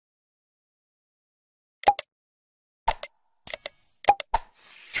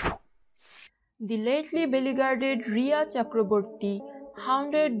The lately beleaguered Rhea Chakraborty,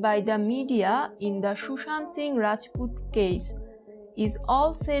 hounded by the media in the Sushant Singh Rajput case, is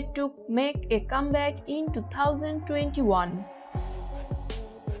all set to make a comeback in 2021.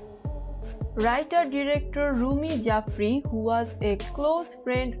 Writer-director Rumi Jaffrey, who was a close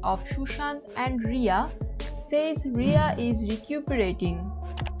friend of Sushant and Rhea, says Rhea is recuperating.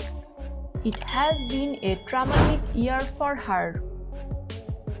 It has been a traumatic year for her.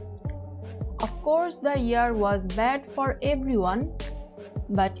 Of course, the year was bad for everyone,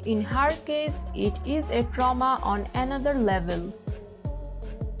 but in her case, it is a trauma on another level.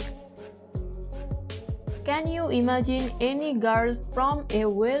 Can you imagine any girl from a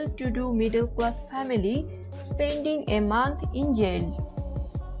well-to-do middle-class family spending a month in jail?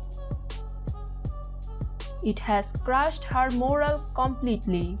 It has crushed her morale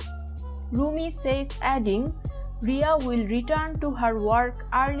completely, Rumi says, adding, Rhea will return to her work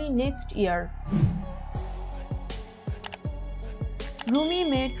early next year. Rumi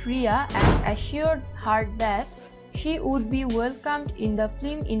met Rhea and assured her that she would be welcomed in the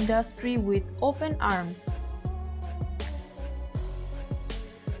film industry with open arms.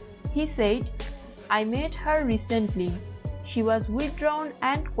 He said, I met her recently. She was withdrawn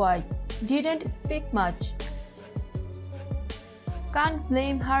and quiet, didn't speak much. Can't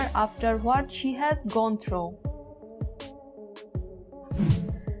blame her after what she has gone through.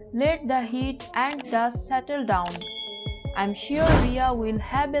 Let the heat and dust settle down. I'm sure Rhea will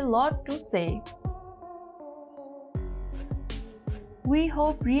have a lot to say. We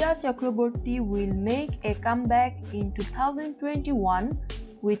hope Rhea Chakraborty will make a comeback in 2021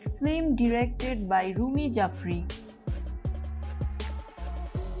 with film directed by Rumi Jaffrey.